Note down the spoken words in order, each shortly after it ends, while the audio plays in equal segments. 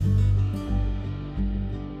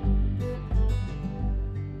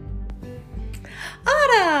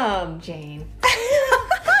Welcome, Jane.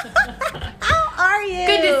 How are you?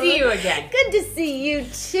 Good to see you again. Good to see you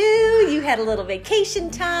too. You had a little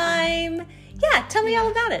vacation time. Yeah, tell me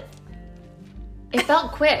all about it. It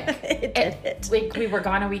felt quick. It did. Like we were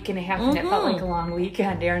gone a week and a half, and it felt like a long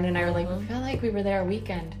weekend. Aaron and I were like, we felt like we were there a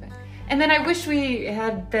weekend. And then I wish we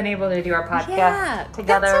had been able to do our podcast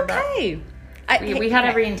together. That's okay. We had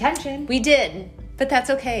every intention. We did, but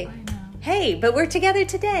that's okay. I know. Hey, but we're together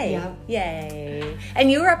today. Yep. Yeah.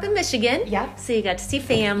 And you were up in Michigan. Yep. So you got to see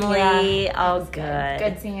family. Yeah, Oh, good.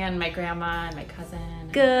 Good seeing my grandma and my cousin.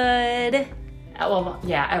 Good. Well,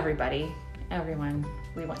 yeah, everyone.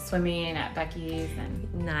 We went swimming at Becky's,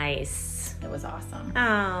 and Nice. it was awesome.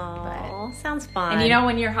 Oh, sounds fun. And you know,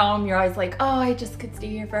 when you're home, you're always like, oh, I just could stay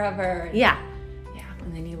here forever. Yeah. Yeah,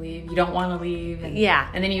 and then you leave. You don't want to leave. And,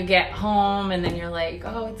 Yeah. And then you get home, and then you're like,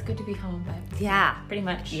 oh, it's good to be home. But Yeah. pretty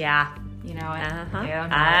much. Yeah. You know it. Uh-huh. You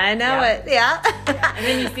I know it. Yeah. And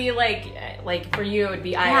then you see, like for you, it would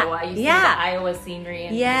be Iowa. You see the Iowa scenery.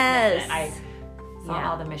 And Yes. and I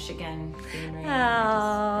saw all the Michigan scenery.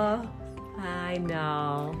 Oh, I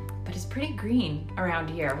know. But it's pretty green around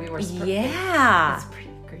here. We were Yeah. It's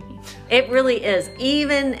pretty green. It really is.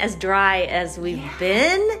 Even as dry as we've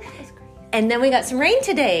been. It's green. And then we got some rain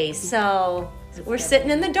today. So we're good.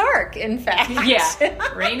 sitting in the dark, in fact.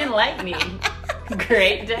 Yeah. Rain and lightning.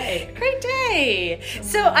 Great day. Great day.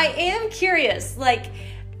 So I am curious, like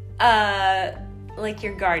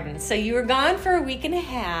your garden. So you were gone for a week and a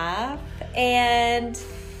half, and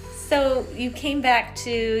so you came back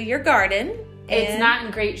to your garden. It's not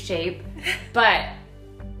in great shape, but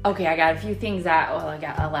okay, I got a few things I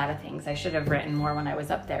got a lot of things. I should have written more when I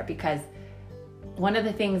was up there, because one of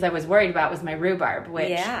the things I was worried about was my rhubarb,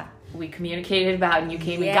 which we communicated about, and you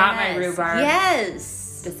came and got my rhubarb. Yes.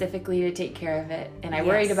 Specifically to take care of it. And I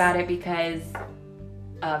worried about it because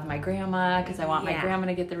of my grandma, because I want my grandma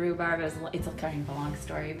to get the rhubarb. It's a kind of a long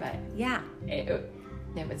story, but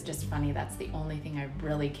it was just funny. That's the only thing I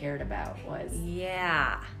really cared about was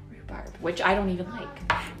rhubarb, which I don't even like.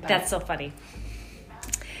 But That's so funny.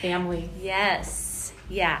 Family. Yes.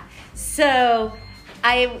 Yeah. So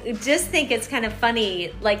I just think it's kind of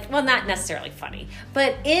funny, not necessarily funny,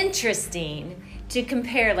 but interesting to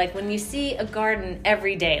compare, when you see a garden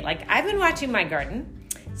every day. I've been watching my garden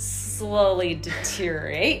slowly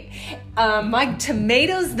deteriorate. My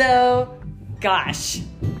tomatoes, though, gosh,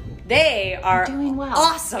 they are doing well.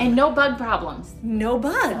 Awesome. And no bug problems. No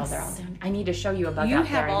bugs. Oh, they're all done. I need to show you a bug You out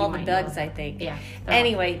there. have all the might bugs, know. I think. Yeah.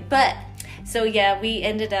 Anyway, so we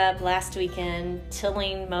ended up last weekend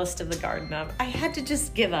tilling most of the garden up. I had to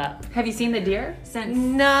just give up. Have you seen the deer since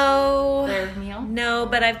No. their meal? No,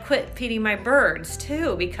 but I've quit feeding my birds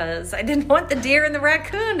too, because I didn't want the deer and the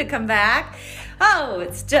raccoon to come back. Oh,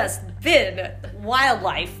 it's just been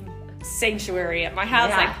wildlife sanctuary at my house,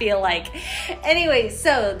 Yeah. I feel like. Anyway,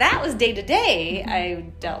 so that was day to day. I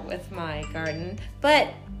dealt with my garden. But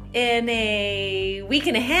in a week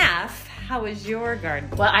and a half, how was your garden?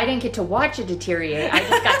 Well, I didn't get to watch it deteriorate. I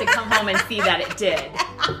just got to come home and see that it did.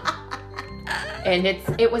 And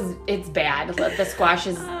it's bad. The squash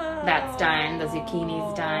that's done. The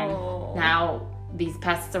zucchini's done. Now these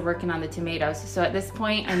pests are working on the tomatoes. So at this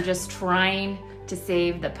point, I'm just trying to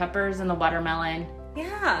save the peppers and the watermelon.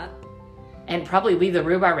 Yeah. And probably leave the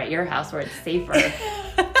rhubarb at your house where it's safer.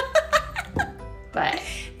 But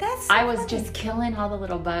I was just killing all the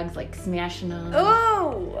little bugs, smashing them.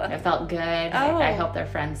 Oh. It felt good. I hope their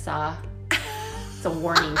friends saw. It's a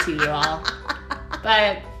warning to you all.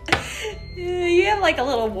 But you have a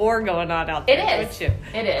little war going on out there, don't you?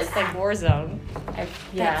 It is. It's like war zone.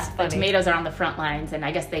 Yeah, funny. the tomatoes are on the front lines, and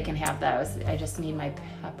I guess they can have those. I just need my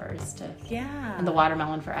peppers to. Yeah. And the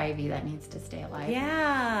watermelon for Ivy that needs to stay alive.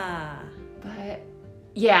 Yeah. But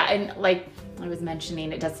yeah, and I was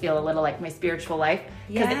mentioning, it does feel a little like my spiritual life.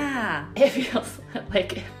 Yeah. It feels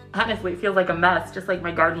honestly, it feels like a mess, just like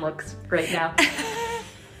my garden looks right now.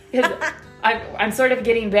 I'm sort of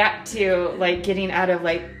getting back to getting out of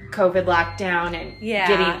COVID lockdown and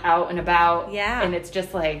getting out and about. Yeah. And it's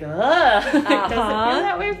just ugh. Does it feel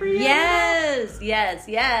that way for you? Yes.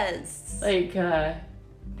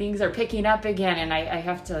 Things are picking up again, and I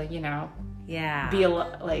have to, Yeah.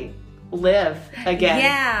 live again.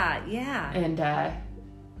 Yeah.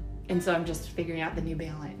 And so I'm just figuring out the new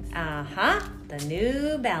balance. The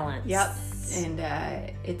new balance. Yep. And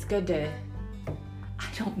it's good to, I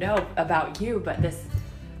don't know about you, but this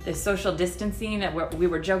social distancing, we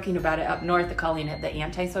were joking about it up north, calling it the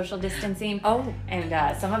anti-social distancing. Oh.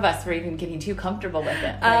 And some of us were even getting too comfortable with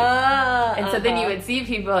it. And so then you would see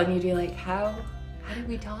people and you'd be like, how do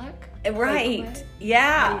we talk? Right. How do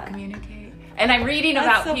Yeah. you communicate? And I'm reading That's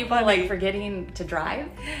about so people funny. like forgetting to drive.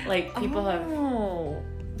 Like people have. Oh,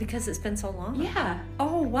 because it's been so long. Yeah.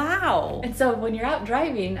 Oh, wow. And so when you're out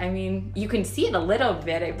driving, I mean, you can see it a little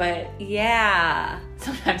bit, but Yeah.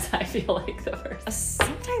 sometimes I feel like the worst.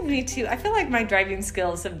 Sometimes me too. I feel like my driving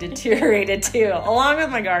skills have deteriorated too, along with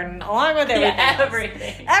my garden, along with everything. Yeah, else.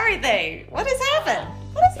 everything. Everything. What has happened?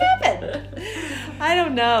 What has happened? I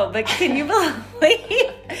don't know, but can you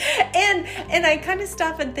believe? And I kind of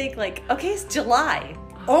stop and think like, okay, it's July.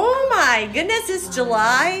 Oh my goodness, it's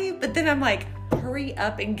July. But then I'm like, hurry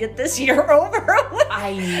up and get this year over with.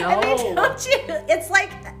 I know. I mean, don't you? It's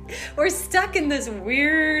like we're stuck in this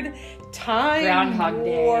weird time Groundhog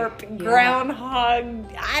Day. warp. Yeah. Groundhog.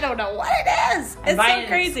 I don't know what it is. I'm It's buying so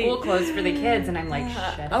crazy. school clothes for the kids, and I'm like,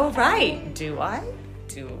 shut up. Oh right. Do I?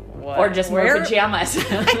 Do what? Or just more pajamas.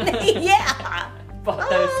 Yeah. Both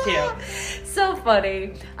those two. So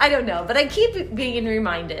funny. I don't know, but I keep being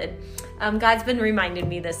reminded. God's been reminding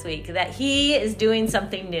me this week that He is doing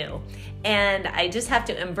something new. And I just have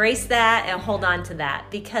to embrace that and hold on to that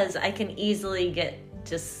because I can easily get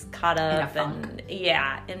just caught up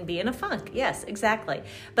and be in a funk. Yes, exactly.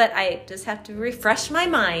 But I just have to refresh my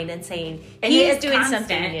mind and saying He is doing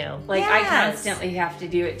something new. Like I Yes. constantly have to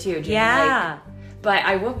do it too. Jen. Yeah. But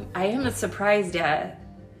I am surprised at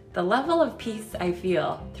the level of peace I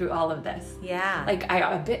feel through all of this. Yeah. Like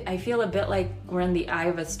I feel a bit like we're in the eye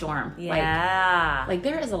of a storm. Yeah. Like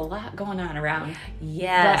there is a lot going on around.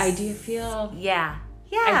 Yes. But I do feel Yeah.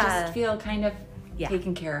 Yeah. I just feel kind of Yeah.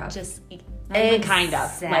 taken care of. Just Not even kind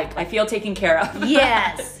of. Like I feel taken care of.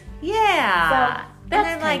 Yes. Yeah. So, and that's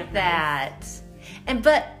I kind like of that.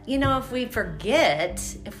 But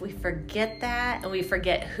if we forget that and we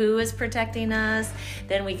forget who is protecting us,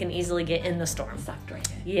 then we can easily get in the storm. Sucked right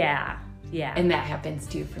in. Yeah. Yeah. And that happens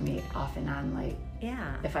too for me off and on, like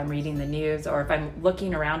yeah. if I'm reading the news or if I'm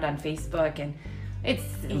looking around on Facebook and it's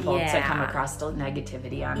simple to come Yeah. across the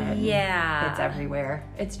negativity on it. and Yeah. It's everywhere.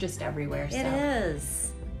 It's just everywhere. It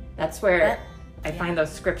is. That's where That- I find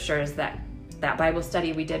those scriptures that Bible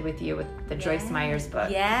study we did with you with the Joyce Myers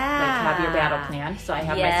book. Yeah. Like have your battle plan. So I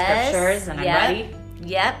have my Yes. scriptures and I'm Yep. ready.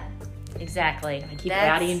 Yep. Exactly. I keep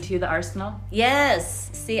adding to the arsenal.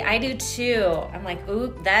 Yes. See, I do too. I'm like,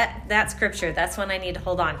 ooh, that scripture, that's one I need to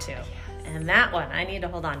hold on to. And that one, I need to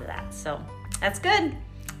hold on to that. So that's good.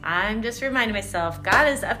 I'm just reminding myself, God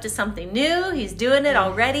is up to something new. He's doing it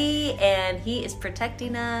already, and He is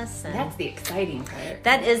protecting us. And That's the exciting part.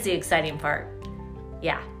 that is the exciting part.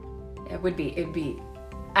 Yeah. It'd be.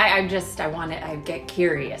 I get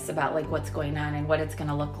curious about like what's going on and what it's going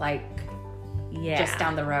to look like Yeah. just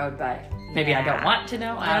down the road, but maybe I don't want to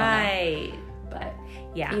know. I Right. don't know. But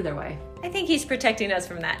Yeah. either way. I think He's protecting us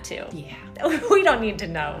from that too. Yeah. We don't need to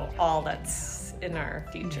know all that's in our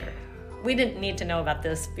future. We didn't need to know about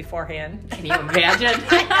this beforehand. Can you imagine?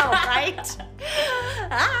 I know, right?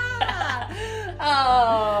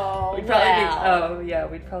 Oh, We'd probably well.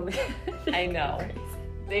 we'd probably I know.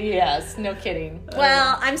 Yes, no kidding.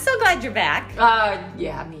 Well, I'm so glad you're back.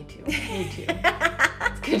 Yeah, me too. Me too.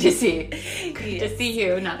 It's good to see. Good to see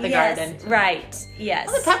you, not the Yes, garden. right. Yes.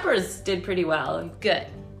 Well, the peppers did pretty well Good.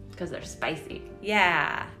 because they're spicy.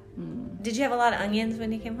 Yeah. Did you have a lot of onions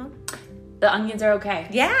when you came home? The onions are okay.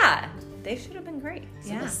 Yeah. They should have been great.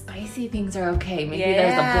 So yeah. the spicy things are okay. Maybe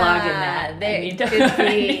there's a blog in that. There I need to- could I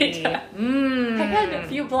be. need to- I had a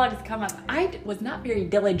few blogs come up. I was not very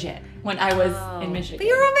diligent when I was in Michigan. But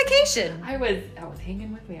you were on vacation. I was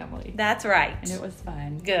hanging with family, That's right. and it was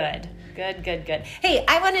fun. Good. Hey,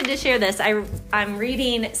 I wanted to share this. I'm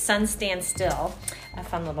reading Sun Stand Still, a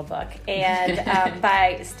fun little book, and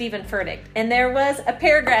by Stephen Furtick. And there was a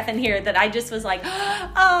paragraph in here that I just was like,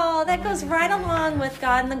 oh, that goes right along with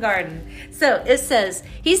God in the garden. So it says,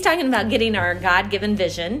 he's talking about getting our God-given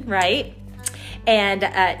vision, right?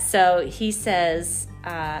 And so he says,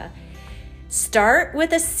 start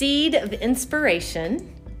with a seed of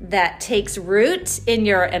inspiration that takes root in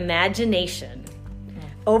your imagination.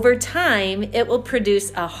 Over time, it will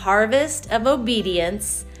produce a harvest of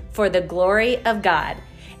obedience for the glory of God,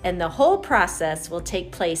 and the whole process will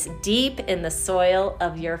take place deep in the soil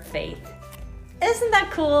of your faith. Isn't that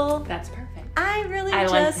cool? That's perfect. I really I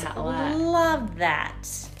like just that a lot. love that.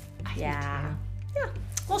 I do Yeah. too. Yeah.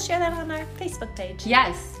 We'll share that on our Facebook page.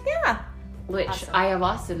 Yes, Yeah. which Awesome. I have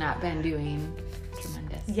also not been doing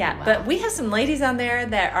tremendous. Yeah, well. but we have some ladies on there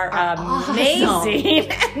that are Awesome.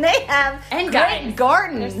 amazing. And they have And great guys. There's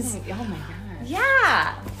gardens. some- oh my gosh.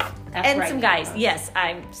 Yeah. That's And right. some guys. Yes,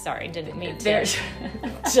 I'm sorry, didn't mean to. There's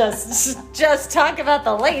just talk about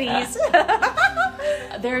the ladies.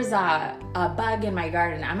 there's a bug in my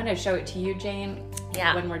garden. I'm gonna show it to you, Jane.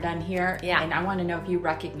 Yeah. when we're done here. Yeah. And I want to know if you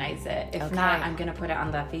recognize it. If Okay. not, I'm going to put it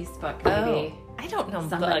on the Facebook. Maybe. I don't know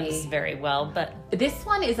Somebody- bugs very well, but This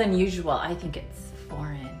one is unusual. I think it's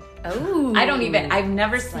foreign. oh, I've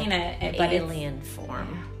never seen it, but it's alien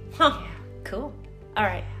form. Huh. Cool. All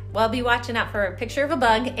right. Well, I'll be watching out for a picture of a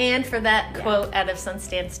bug and for that quote out of Sun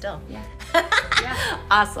Stand Still. Yeah.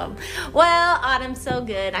 Awesome. Well, Autumn's so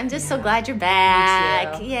good. I'm just so glad you're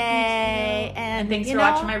back. Me too. Yay. And thanks you for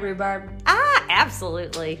know- watching my rhubarb.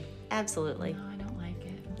 Absolutely. Absolutely. No, I don't like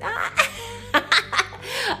it.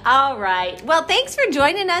 All right. Well, thanks for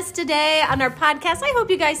joining us today on our podcast. I hope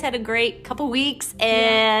you guys had a great couple weeks,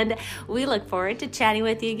 and we look forward to chatting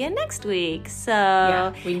with you again next week. So,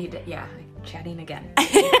 Yeah, we need to, chatting again.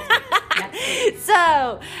 Next week.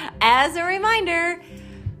 so as a reminder,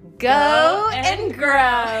 go and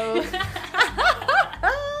grow.